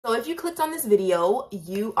So if you clicked on this video,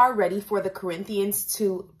 you are ready for the Corinthians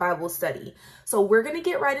 2 Bible study. So we're going to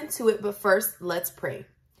get right into it, but first, let's pray.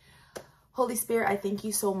 Holy Spirit, I thank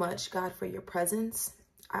you so much, God, for your presence.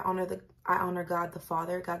 I honor God the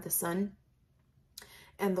Father, God the Son,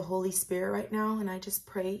 and the Holy Spirit right now. And I just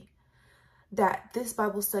pray that this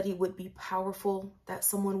Bible study would be powerful, that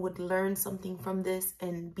someone would learn something from this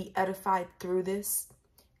and be edified through this.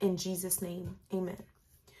 In Jesus' name, amen.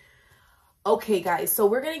 Okay, guys, so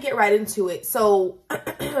we're going to get right into it. So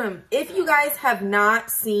if you guys have not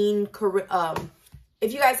seen the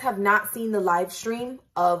live stream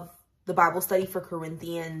of the Bible study for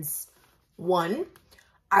Corinthians 1,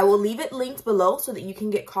 I will leave it linked below so that you can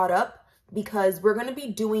get caught up, because we're going to be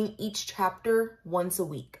doing each chapter once a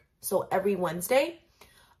week. So every Wednesday.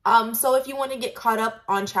 So if you want to get caught up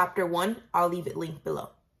on chapter 1, I'll leave it linked below.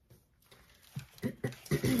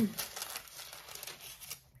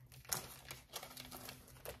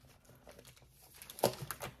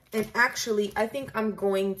 And actually, I think I'm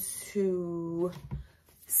going to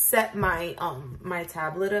set my my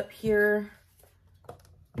tablet up here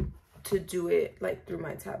to do it like through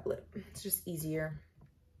my tablet. It's just easier.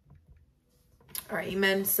 All right,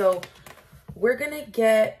 amen. So we're gonna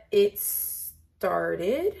get it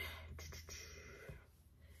started.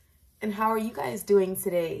 And how are you guys doing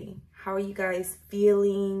today? How are you guys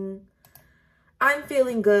feeling? I'm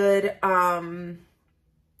feeling good.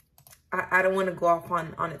 I don't want to go off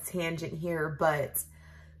on a tangent here, but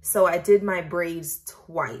so I did my braids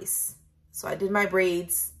twice. So I did my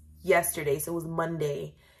braids yesterday, so it was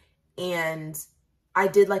Monday, and I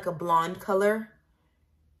did like a blonde color,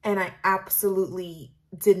 and I absolutely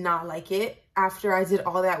did not like it after I did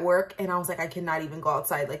all that work. And I was like, I cannot even go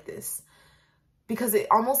outside like this, because it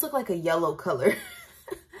almost looked like a yellow color.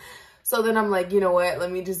 So then I'm like, you know what,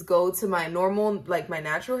 let me just go to my normal, like my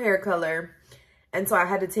natural hair color. And so I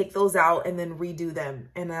had to take those out and then redo them.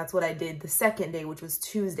 And that's what I did the second day, which was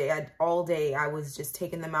Tuesday. All day I was just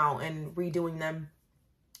taking them out and redoing them.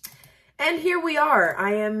 And here we are.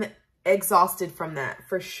 I am exhausted from that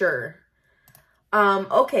for sure.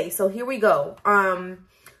 Okay, so here we go.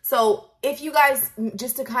 So if you guys,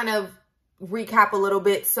 just to kind of recap a little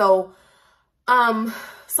bit. So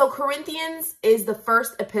Corinthians is the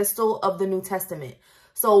first epistle of the New Testament.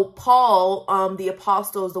 So Paul, the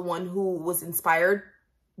apostle, is the one who was inspired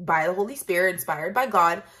by the Holy Spirit, inspired by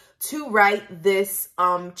God, to write this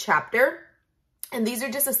chapter. And these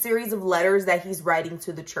are just a series of letters that he's writing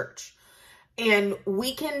to the church. And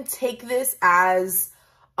we can take this as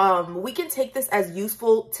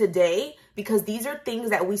useful today, because these are things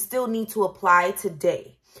that we still need to apply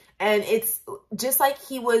today. And it's just like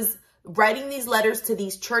he was writing these letters to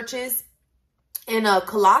these churches in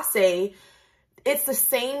Colossae. It's the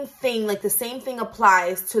same thing, like the same thing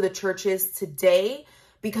applies to the churches today,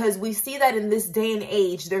 because we see that in this day and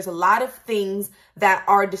age, there's a lot of things that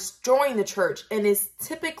are destroying the church, and is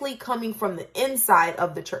typically coming from the inside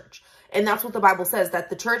of the church. And that's what the Bible says, that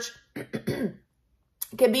the church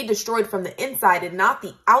can be destroyed from the inside, and not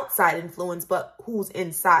the outside influence, but who's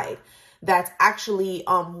inside that's actually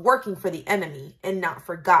working for the enemy and not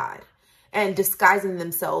for God, and disguising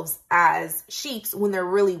themselves as sheep when they're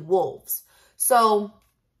really wolves. So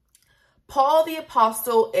Paul the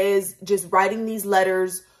apostle is just writing these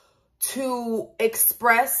letters to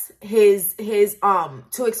express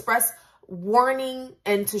to express warning,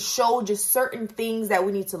 and to show just certain things that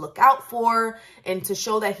we need to look out for, and to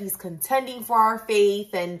show that he's contending for our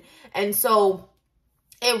faith. And so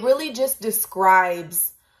it really just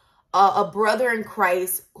describes a brother in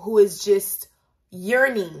Christ who is just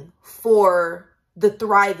yearning for the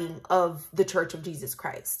thriving of the Church of Jesus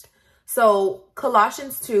Christ. So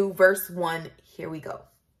Colossians 2 verse 1, here we go.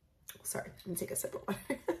 Sorry, let me take a sip of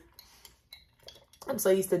water. I'm so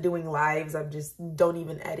used to doing lives, I just don't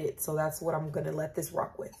even edit. So that's what I'm going to let this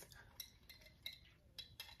rock with.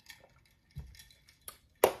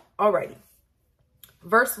 Alrighty.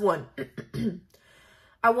 Verse 1.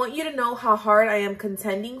 I want you to know how hard I am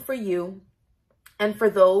contending for you and for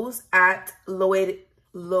those at I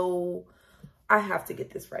have to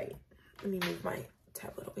get this right. Let me move my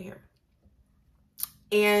tablet over here.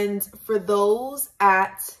 And for those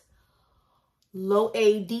at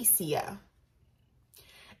Laodicea,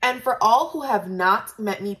 and for all who have not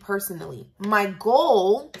met me personally. My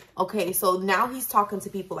goal, okay, so now he's talking to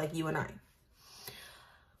people like you and I.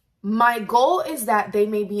 My goal is that they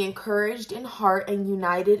may be encouraged in heart and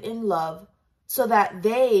united in love, so that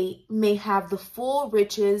they may have the full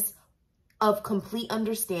riches of complete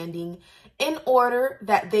understanding, in order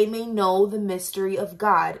that they may know the mystery of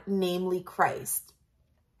God, namely Christ,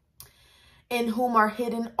 in whom are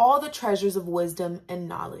hidden all the treasures of wisdom and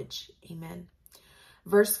knowledge. Amen.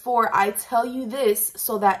 Verse 4, I tell you this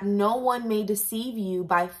so that no one may deceive you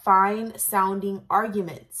by fine sounding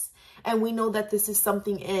arguments. And we know that this is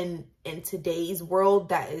something in today's world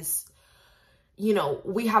that is, you know,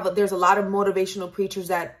 there's a lot of motivational preachers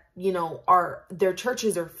that, you know, their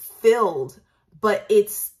churches are filled, but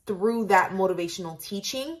it's through that motivational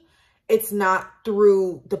teaching. It's not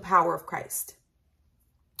through the power of Christ.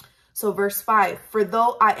 So verse 5, for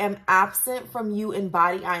though I am absent from you in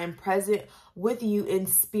body, I am present with you in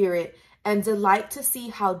spirit, and delight to see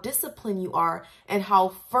how disciplined you are and how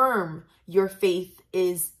firm your faith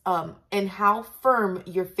is, and how firm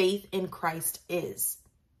your faith in Christ is.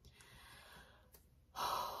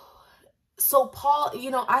 So Paul, you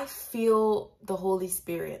know, I feel the Holy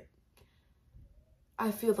Spirit.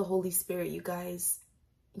 I feel the Holy Spirit, you guys.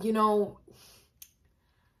 You know,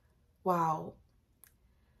 wow.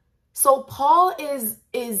 So Paul is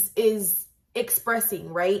expressing,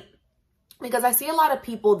 right? Because I see a lot of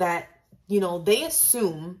people that, you know, they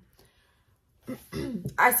assume,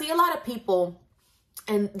 I see a lot of people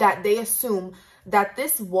and that they assume that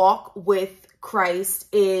this walk with Christ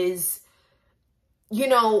is, you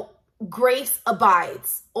know, grace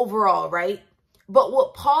abides overall, right? But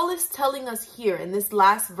what Paul is telling us here in this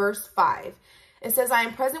last verse 5, it says, I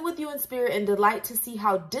am present with you in spirit and delight to see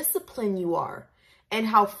how disciplined you are and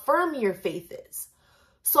how firm your faith is.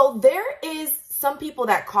 So there is some people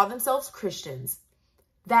that call themselves Christians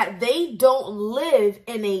that they don't live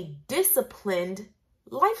in a disciplined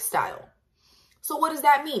lifestyle. So what does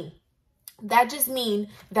that mean? That just means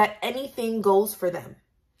that anything goes for them.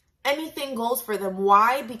 Anything goes for them.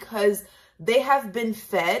 Why? Because they have been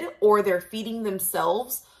fed, or they're feeding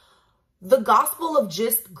themselves, the gospel of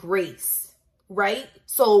just grace, right?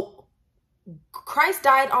 So Christ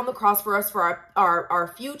died on the cross for us for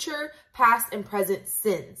our future, past, and present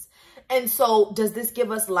sins. And so does this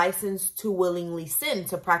give us license to willingly sin,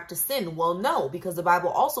 to practice sin? Well, no, because the Bible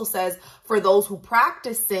also says for those who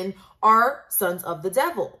practice sin are sons of the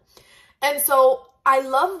devil. And so I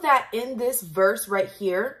love that in this verse right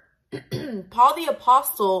here, Paul the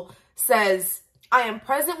apostle says, I am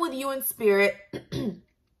present with you in spirit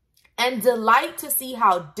and delight to see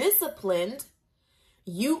how disciplined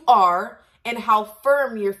you are and how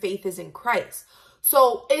firm your faith is in Christ.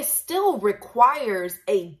 So it still requires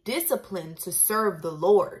a discipline to serve the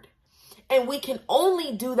Lord. And we can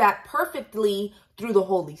only do that perfectly through the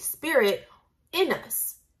Holy Spirit in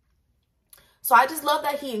us. So I just love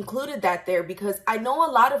that he included that there, because I know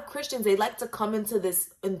a lot of Christians, they like to come into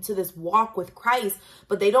this walk with Christ,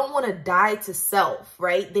 but they don't want to die to self,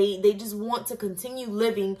 right? They just want to continue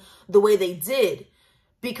living the way they did.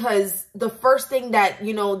 Because the first thing that,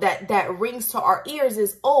 you know, that rings to our ears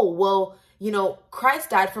is, oh, well, you know,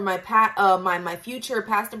 Christ died for my future,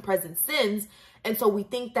 past, and present sins. And so we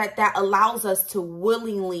think that that allows us to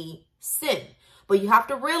willingly sin. But you have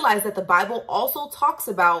to realize that the Bible also talks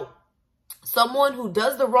about someone who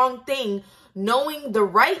does the wrong thing, knowing the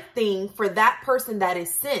right thing for that person that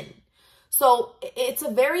is sin. So it's a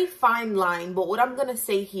very fine line. But what I'm going to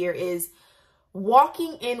say here is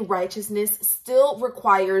walking in righteousness still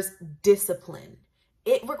requires discipline.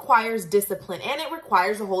 It requires discipline, and it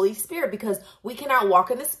requires the Holy Spirit, because we cannot walk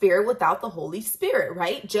in the Spirit without the Holy Spirit,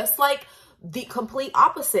 right? Just like the complete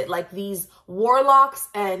opposite, like these warlocks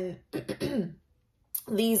and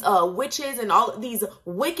these witches and all these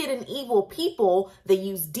wicked and evil people, they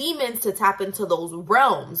use demons to tap into those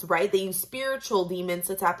realms, right? They use spiritual demons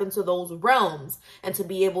to tap into those realms and to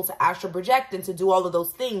be able to astral project and to do all of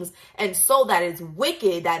those things. And so that is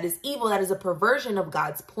wicked, that is evil, that is a perversion of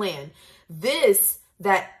God's plan.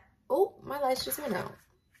 Oh, my lights just went out.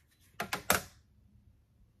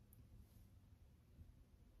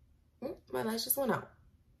 My lights just went out.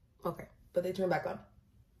 Okay, but they turned back on.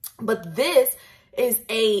 But this is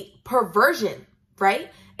a perversion, right?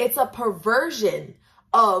 It's a perversion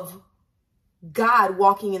of God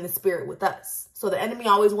walking in the Spirit with us. So the enemy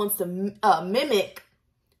always wants to mimic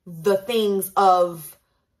the things of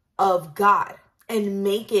God and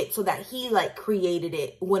make it so that he like created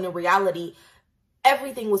it, when in reality,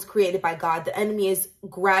 everything was created by God. The enemy is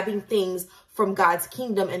grabbing things from God's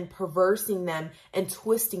kingdom and perversing them and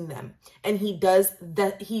twisting them. And he does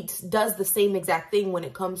the same exact thing when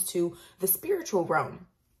it comes to the spiritual realm.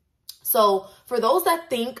 So for those that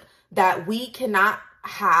think that we cannot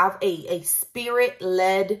have a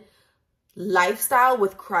spirit-led lifestyle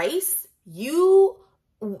with Christ, you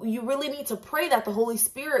really need to pray that the Holy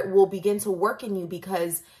Spirit will begin to work in you,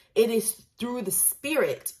 because it is through the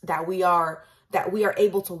Spirit that we are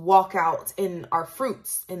able to walk out in our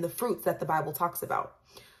fruits, in the fruits that the Bible talks about.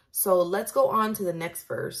 So let's go on to the next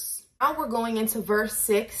verse. Now we're going into verse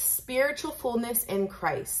 6, spiritual fullness in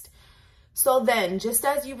Christ. So then, just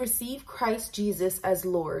as you receive Christ Jesus as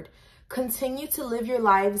Lord, continue to live your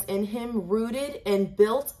lives in him, rooted and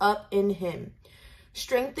built up in him.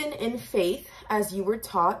 Strengthened in faith as you were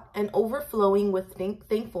taught, and overflowing with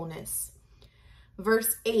thankfulness.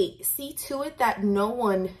 Verse 8, see to it that no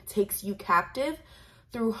one takes you captive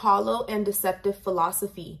through hollow and deceptive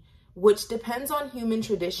philosophy, which depends on human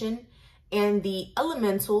tradition and the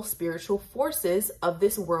elemental spiritual forces of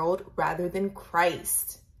this world rather than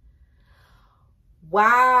Christ.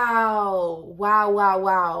 Wow, wow, wow,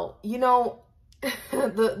 wow. You know,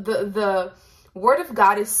 the word of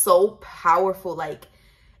God is so powerful. Like,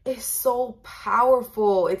 it's so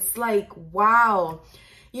powerful. It's like, wow.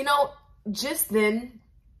 You know, just then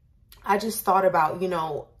I just thought about,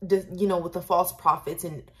 with the false prophets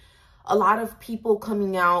and a lot of people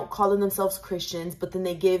coming out calling themselves Christians, but then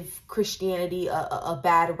they give Christianity a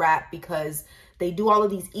bad rap because they do all of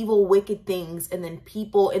these evil, wicked things. And then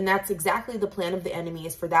and that's exactly the plan of the enemy,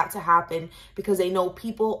 is for that to happen because they know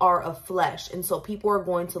people are of flesh. And so people are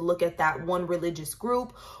going to look at that one religious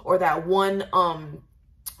group or that one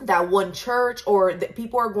church, or that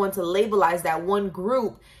people are going to labelize that one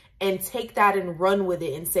group and take that and run with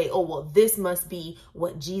it and say, oh, well, this must be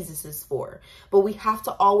what Jesus is for. But we have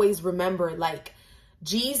to always remember, like,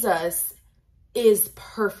 Jesus is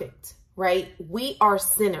perfect, right? We are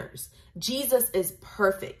sinners. Jesus is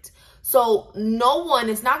perfect. So no one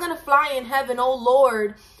is not going to fly in heaven. Oh,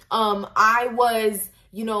 Lord, I was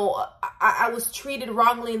treated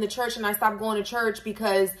wrongly in the church and I stopped going to church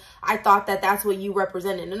because I thought that that's what you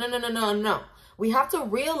represented. No. We have to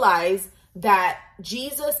realize that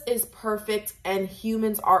Jesus is perfect and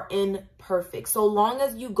humans are imperfect. So long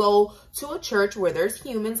as you go to a church where there's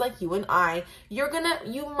humans like you and I, you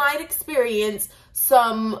might experience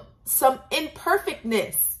some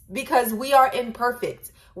imperfectness because we are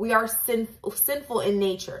imperfect. We are sinful in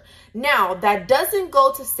nature. Now, that doesn't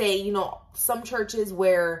go to say, some churches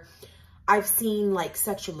where I've seen like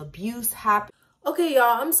sexual abuse happen. Okay,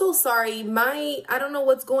 y'all, I'm so sorry. I don't know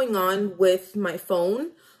what's going on with my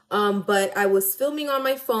phone. But I was filming on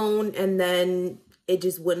my phone and then it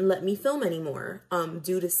just wouldn't let me film anymore,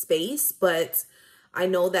 due to space. But I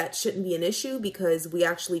know that shouldn't be an issue because we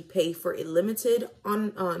actually pay for unlimited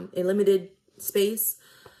space.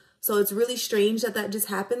 So it's really strange that just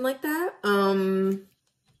happened like that. I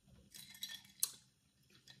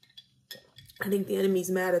think the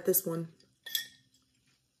enemy's mad at this one.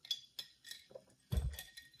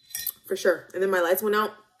 For sure. And then my lights went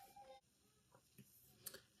out.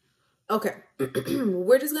 Okay,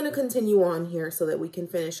 we're just going to continue on here so that we can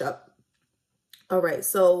finish up. All right,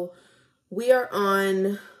 so we are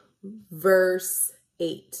on verse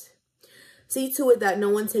 8. See to it that no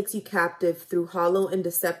one takes you captive through hollow and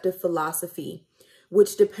deceptive philosophy,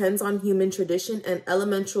 which depends on human tradition and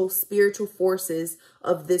elemental spiritual forces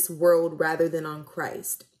of this world rather than on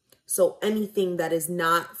Christ. So anything that is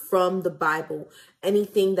not from the Bible,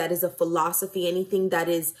 anything that is a philosophy, anything that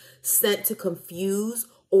is sent to confuse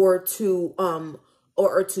or to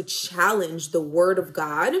challenge the word of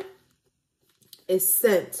God is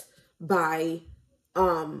sent by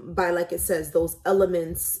like it says, those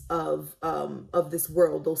elements of this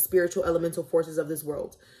world, those spiritual elemental forces of this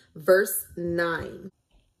world. Verse 9.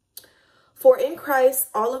 For in Christ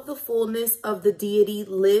all of the fullness of the deity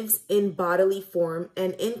lives in bodily form,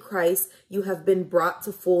 and in Christ you have been brought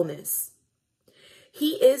to fullness.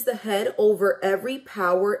 He is the head over every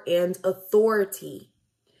power and authority.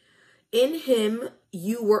 In him,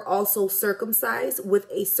 you were also circumcised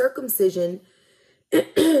with a circumcision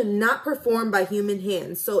not performed by human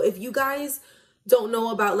hands. So if you guys don't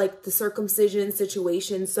know about like the circumcision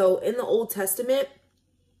situation, so in the Old Testament,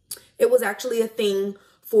 it was actually a thing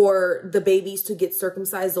for the babies to get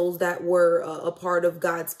circumcised, those that were a part of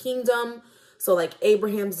God's kingdom. So like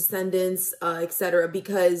Abraham's descendants, etc.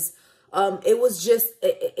 Because it was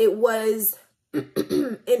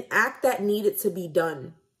an act that needed to be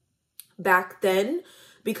done back then,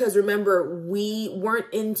 because remember, we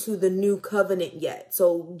weren't into the new covenant yet.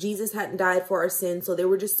 So Jesus hadn't died for our sins. So there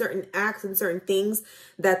were just certain acts and certain things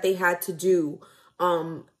that they had to do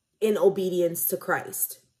in obedience to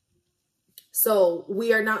Christ. So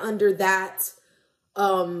we are not under that.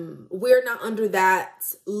 We're not under that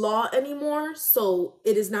law anymore. So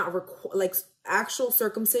it is not like actual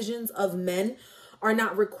circumcisions of men are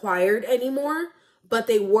not required anymore, but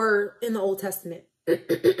they were in the Old Testament.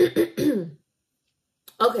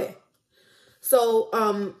 Okay, so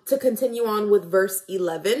to continue on with verse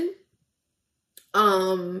 11,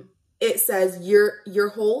 it says, your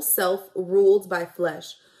whole self ruled by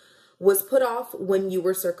flesh, was put off when you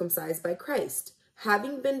were circumcised by Christ,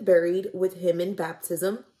 having been buried with him in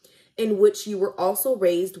baptism, in which you were also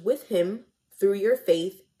raised with him through your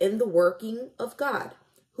faith in the working of God,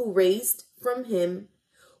 who raised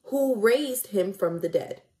him from the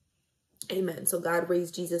dead. Amen. So God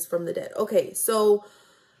raised Jesus from the dead. Okay, so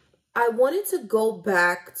I wanted to go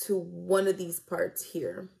back to one of these parts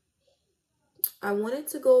here. I wanted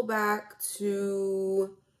to go back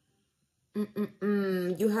to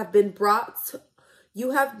you have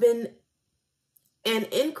been, and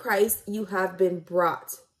in Christ you have been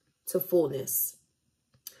brought to fullness.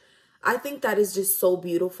 I think that is just so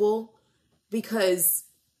beautiful because,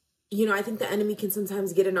 you know, I think the enemy can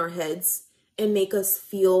sometimes get in our heads and make us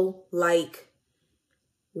feel like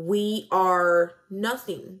we are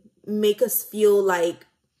nothing, make us feel like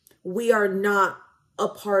we are not a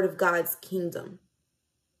part of God's kingdom.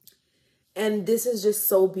 And this is just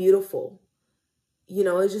so beautiful. You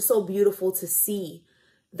know, it's just so beautiful to see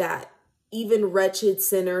that even wretched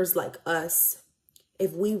sinners like us,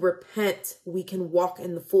 if we repent, we can walk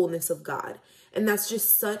in the fullness of God. And that's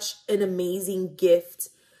just such an amazing gift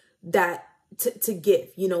that to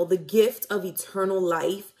give, you know, the gift of eternal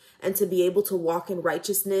life and to be able to walk in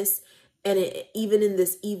righteousness. And even in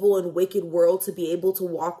this evil and wicked world, to be able to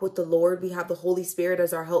walk with the Lord, we have the Holy Spirit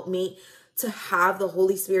as our helpmate. To have the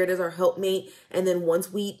Holy Spirit as our helpmate, and then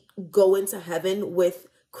once we go into heaven with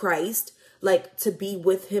Christ, like to be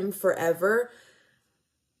with him forever,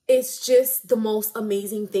 it's just the most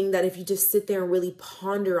amazing thing that if you just sit there and really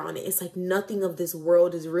ponder on it, it's like nothing of this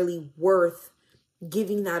world is really worth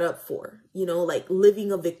giving that up for, you know, like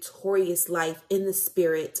living a victorious life in the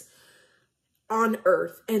Spirit on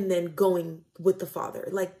earth and then going with the Father.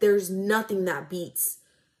 Like there's nothing that beats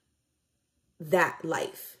that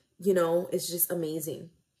life. You know, it's just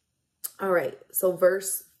amazing. All right. So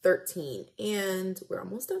verse 13, and we're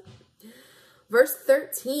almost done. Verse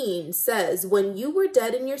 13 says, when you were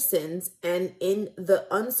dead in your sins and in the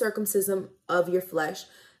uncircumcision of your flesh,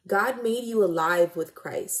 God made you alive with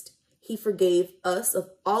Christ. He forgave us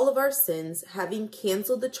of all of our sins, having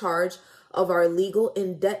canceled the charge of our legal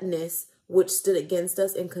indebtedness, which stood against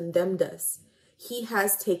us and condemned us. He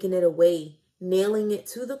has taken it away, nailing it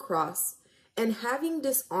to the cross. And having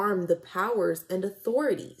disarmed the powers and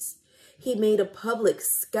authorities, he made a public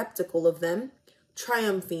spectacle of them,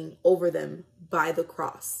 triumphing over them by the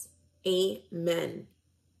cross. Amen.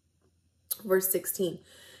 Verse 16.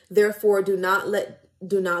 Therefore, do not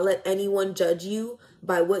let anyone judge you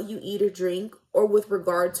by what you eat or drink, or with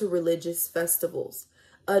regard to religious festivals,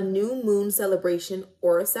 a new moon celebration,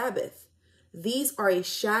 or a Sabbath. These are a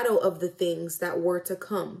shadow of the things that were to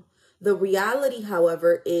come. The reality,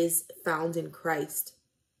 however, is found in Christ.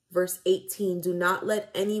 Verse 18, do not let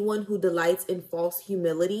anyone who delights in false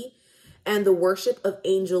humility and the worship of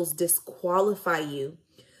angels disqualify you.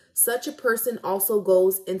 Such a person also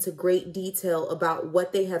goes into great detail about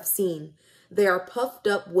what they have seen. They are puffed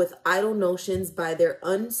up with idle notions by their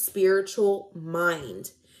unspiritual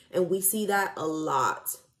mind. And we see that a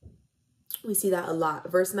lot. We see that a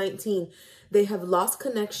lot. Verse 19, they have lost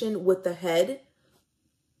connection with the head,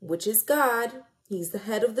 which is God. He's the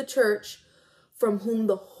head of the church, from whom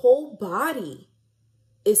the whole body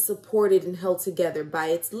is supported and held together by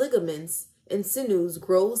its ligaments and sinews,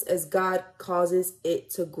 grows as God causes it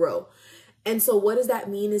to grow. And so what does that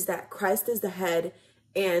mean is that Christ is the head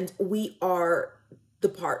and we are the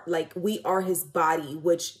part, like we are his body,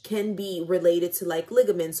 which can be related to like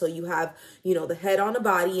ligaments. So you have, you know, the head on a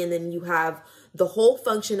body, and then you have the whole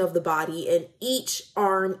function of the body, and each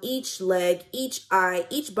arm, each leg, each eye,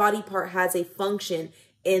 each body part has a function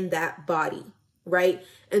in that body, right?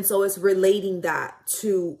 And so it's relating that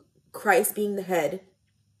to Christ being the head,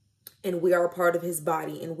 and we are a part of his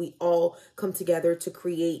body, and we all come together to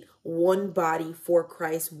create one body for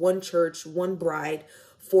Christ, one church, one bride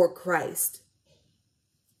for Christ.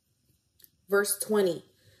 Verse 20,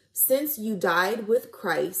 since you died with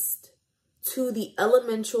Christ to the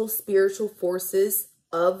elemental spiritual forces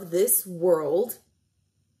of this world.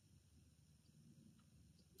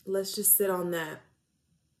 Let's just sit on that.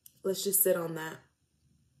 Let's just sit on that.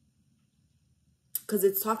 Because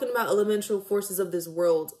it's talking about elemental forces of this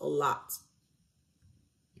world a lot.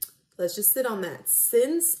 Let's just sit on that.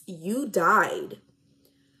 Since you died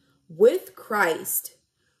with Christ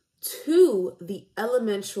to the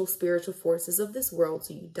elemental spiritual forces of this world,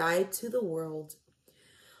 so you died to the world,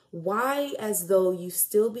 why, as though you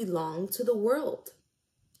still belong to the world,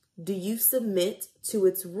 do you submit to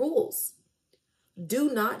its rules?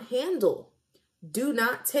 Do not handle, do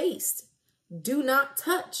not taste, do not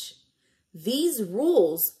touch. These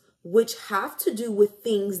rules which have to do with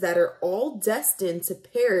things that are all destined to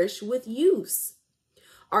perish with use,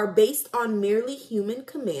 are based on merely human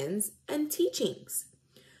commands and teachings.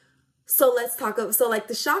 So let's talk about, so like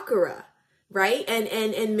the chakra, right?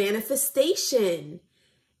 And manifestation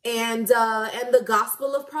and the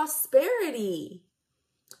gospel of prosperity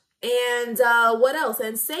and what else?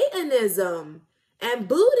 And Satanism and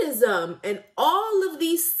Buddhism and all of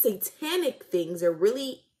these satanic things are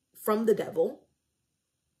really from the devil,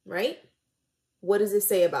 right? What does it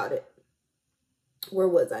say about it? Where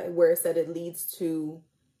was I? Where it said it leads to,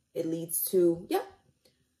 yeah.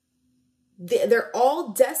 They're all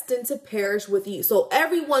destined to perish with you. So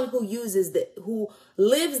everyone who uses that, who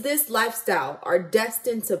lives this lifestyle, are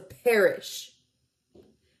destined to perish.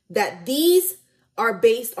 That these are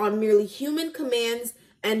based on merely human commands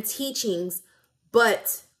and teachings.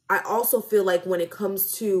 But I also feel like when it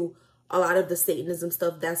comes to a lot of the Satanism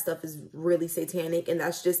stuff, that stuff is really satanic. And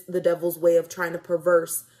that's just the devil's way of trying to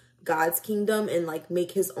perverse God's kingdom and like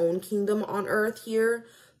make his own kingdom on earth here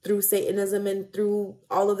through Satanism and through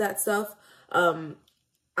all of that stuff.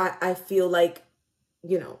 I feel like,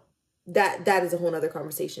 you know, that is a whole nother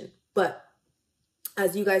conversation. But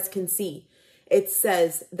as you guys can see, it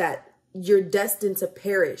says that you're destined to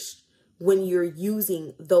perish when you're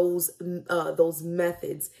using those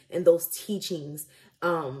methods and those teachings,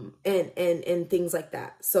 and things like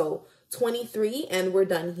that. So 23, and we're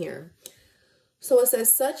done here. So it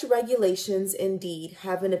says, such regulations indeed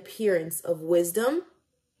have an appearance of wisdom,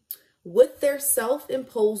 with their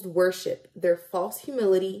self-imposed worship, their false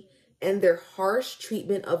humility, and their harsh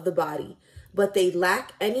treatment of the body, but they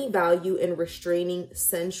lack any value in restraining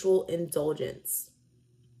sensual indulgence.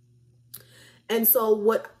 And so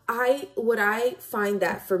what I find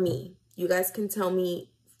that for me, you guys can tell me,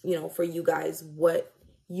 you know, for you guys, what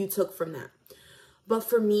you took from that. But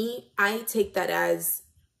for me, I take that as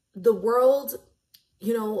the world,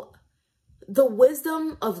 you know, the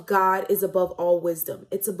wisdom of God is above all wisdom.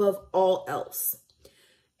 It's above all else.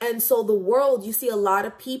 And so the world, you see a lot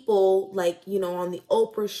of people like, you know, on the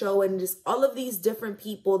Oprah show and just all of these different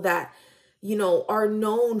people that, you know, are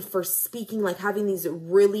known for speaking, like having these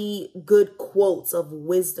really good quotes of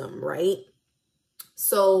wisdom, right?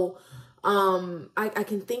 So I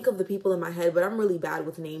can think of the people in my head, but I'm really bad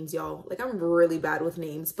with names, y'all. Like I'm really bad with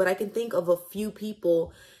names, but I can think of a few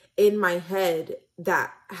people in my head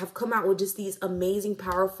that have come out with just these amazing,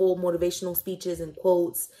 powerful, motivational speeches and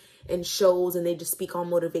quotes and shows, and they just speak on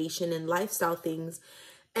motivation and lifestyle things.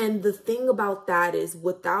 And the thing about that is,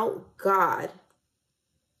 without God,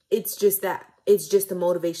 it's just that. It's just a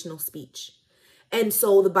motivational speech. And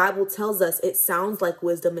so the Bible tells us it sounds like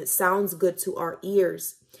wisdom. It sounds good to our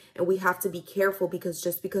ears. And we have to be careful, because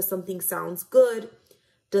just because something sounds good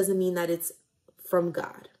doesn't mean that it's from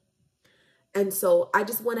God. And so I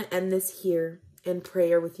just want to end this here in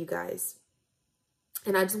prayer with you guys.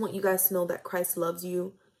 And I just want you guys to know that Christ loves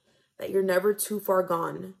you, that you're never too far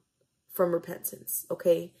gone from repentance,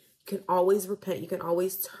 okay? You can always repent. You can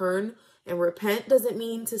always turn, and repent doesn't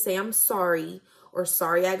mean to say I'm sorry or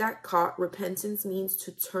sorry I got caught. Repentance means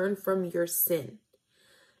to turn from your sin.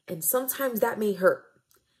 And sometimes that may hurt.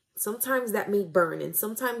 Sometimes that may burn. And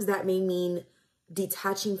sometimes that may mean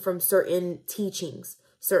detaching from certain teachings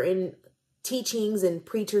and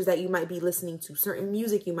preachers that you might be listening to, certain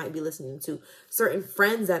music you might be listening to, certain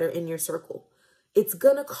friends that are in your circle. It's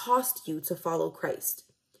going to cost you to follow Christ,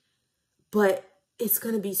 but it's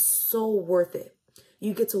going to be so worth it.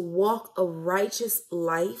 You get to walk a righteous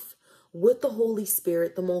life with the Holy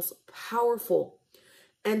Spirit, the most powerful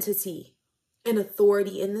entity and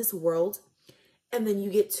authority in this world. And then you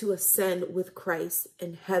get to ascend with Christ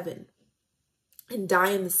in heaven and die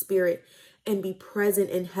in the Spirit and be present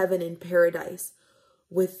in heaven and paradise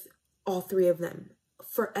with all three of them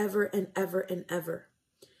forever and ever and ever.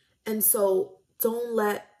 And so don't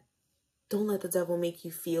let the devil make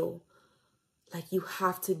you feel like you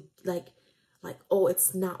have to like, oh,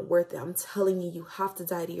 it's not worth it. I'm telling you, you have to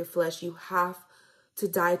die to your flesh. You have to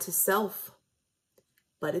die to self,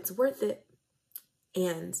 but it's worth it.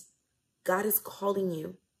 And God is calling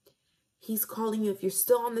you. He's calling you. If you're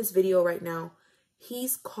still on this video right now,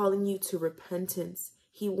 He's calling you to repentance.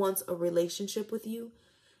 He wants a relationship with you.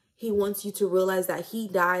 He wants you to realize that He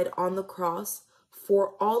died on the cross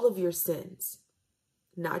for all of your sins.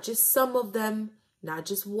 Not just some of them, not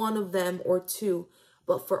just one of them or two,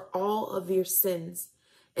 but for all of your sins.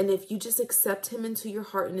 And if you just accept Him into your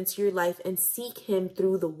heart and into your life and seek Him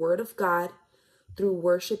through the Word of God, through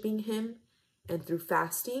worshiping Him and through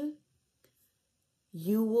fasting,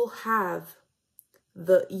 you will have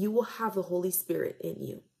the Holy Spirit in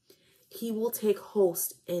you. He will take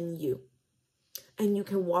host in you. and you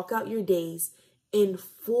can walk out your days in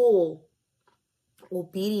full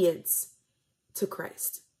obedience to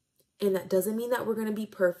Christ. And that doesn't mean that we're going to be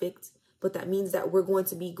perfect, but that means that we're going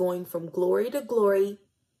to be going from glory to glory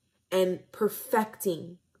and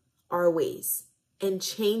perfecting our ways and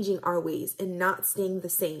changing our ways and not staying the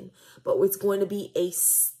same. But it's going to be a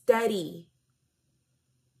steady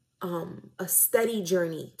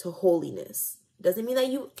journey to holiness. It doesn't mean that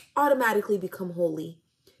you automatically become holy,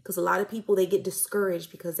 because a lot of people, they get discouraged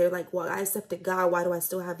because they're like, well, I accepted God. Why do I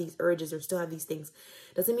still have these urges or still have these things?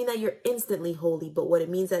 It doesn't mean that you're instantly holy, but what it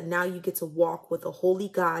means that now you get to walk with a holy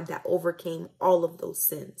God that overcame all of those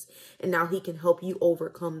sins. And now he can help you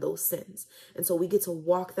overcome those sins. And so we get to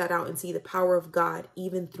walk that out and see the power of God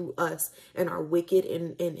even through us and our wicked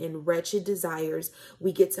and wretched desires.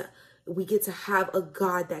 We get to have a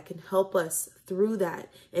God that can help us through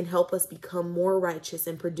that and help us become more righteous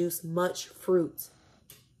and produce much fruit.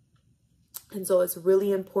 And so it's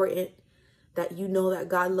really important that you know that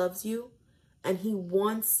God loves you and he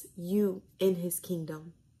wants you in his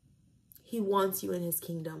kingdom. He wants you in his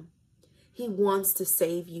kingdom. He wants to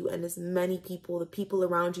save you and as many people, the people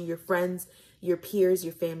around you, your friends, your peers,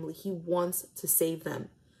 your family. He wants to save them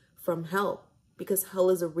from hell, because hell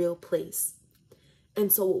is a real place.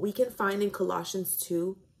 And so what we can find in Colossians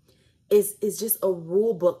 2 is just a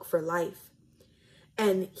rule book for life.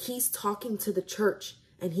 And he's talking to the church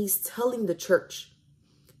and he's telling the church,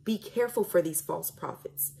 be careful for these false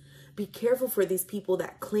prophets. Be careful for these people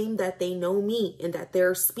that claim that they know me and that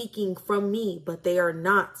they're speaking from me, but they are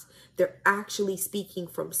not. They're actually speaking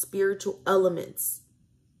from spiritual elements,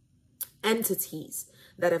 entities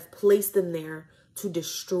that have placed them there to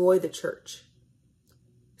destroy the church.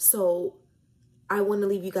 So I want to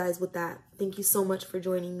leave you guys with that. Thank you so much for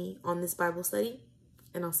joining me on this Bible study,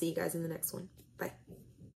 and I'll see you guys in the next one. Bye.